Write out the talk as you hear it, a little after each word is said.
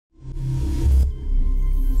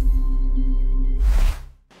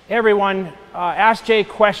Hey everyone, Ask Jay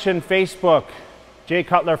question Facebook, Jay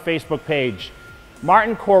Cutler Facebook page.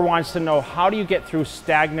 Martin Core wants to know, how do you get through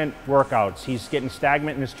stagnant workouts? He's getting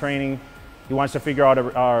stagnant in his training. He wants to figure out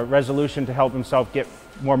a resolution to help himself get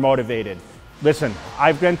more motivated. Listen,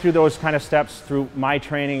 I've been through those kind of steps through my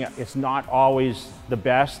training. It's not always the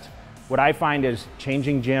best. What I find is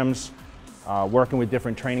changing gyms, working with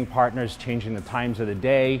different training partners, changing the times of the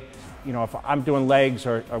day. You know, if I'm doing legs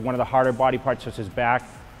or one of the harder body parts such as back,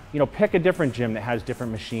 you know, pick a different gym that has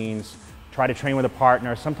different machines. Try to train with a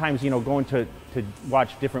partner. Sometimes, you know, going to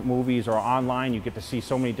watch different movies or online, you get to see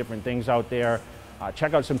so many different things out there.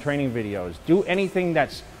 Check out some training videos. Do anything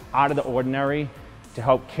that's out of the ordinary to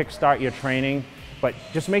help kickstart your training, but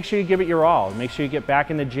just make sure you give it your all. Make sure you get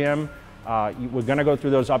back in the gym. We're gonna go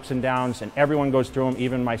through those ups and downs, and everyone goes through them,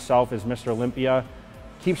 even myself as Mr. Olympia.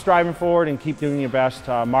 Keep striving forward and keep doing your best.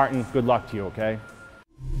 Martin, good luck to you, okay?